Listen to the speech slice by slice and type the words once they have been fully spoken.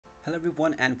Hello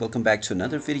everyone and welcome back to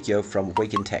another video from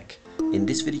Wake&Tech. In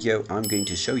this video, I'm going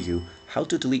to show you how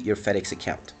to delete your FedEx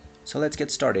account. So let's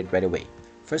get started right away.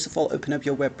 First of all, open up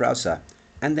your web browser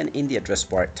and then in the address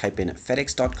bar type in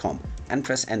fedex.com and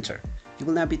press enter. You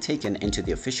will now be taken into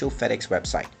the official FedEx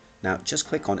website. Now just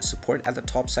click on support at the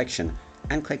top section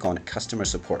and click on customer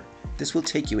support. This will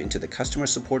take you into the customer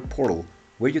support portal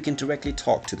where you can directly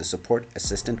talk to the support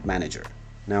assistant manager.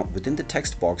 Now within the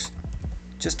text box,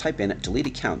 just type in delete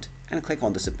account and click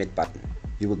on the submit button.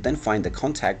 You will then find the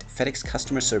contact FedEx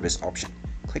customer service option.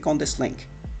 Click on this link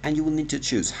and you will need to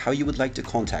choose how you would like to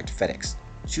contact FedEx.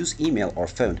 Choose email or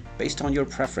phone based on your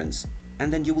preference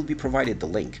and then you will be provided the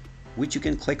link which you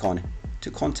can click on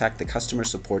to contact the customer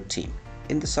support team.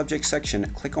 In the subject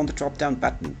section, click on the drop down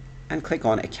button and click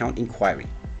on account inquiry.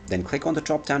 Then click on the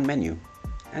drop down menu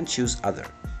and choose other.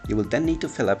 You will then need to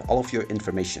fill up all of your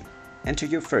information. Enter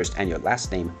your first and your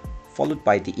last name followed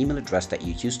by the email address that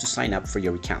you used to sign up for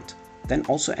your account. Then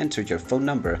also enter your phone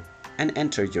number and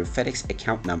enter your FedEx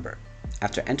account number.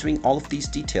 After entering all of these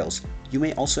details, you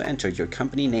may also enter your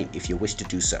company name if you wish to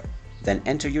do so. Then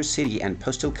enter your city and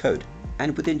postal code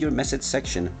and within your message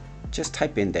section, just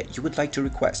type in that you would like to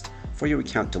request for your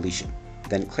account deletion.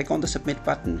 Then click on the submit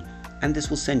button and this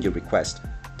will send your request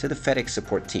to the FedEx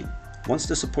support team. Once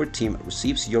the support team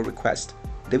receives your request,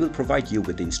 they will provide you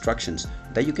with the instructions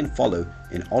that you can follow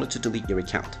in order to delete your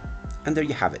account. And there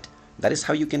you have it. That is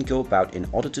how you can go about in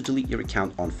order to delete your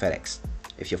account on FedEx.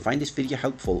 If you find this video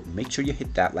helpful, make sure you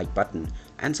hit that like button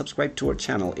and subscribe to our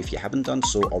channel if you haven't done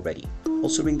so already.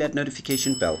 Also ring that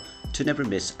notification bell to never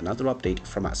miss another update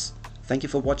from us. Thank you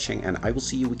for watching and I will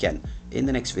see you again in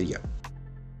the next video.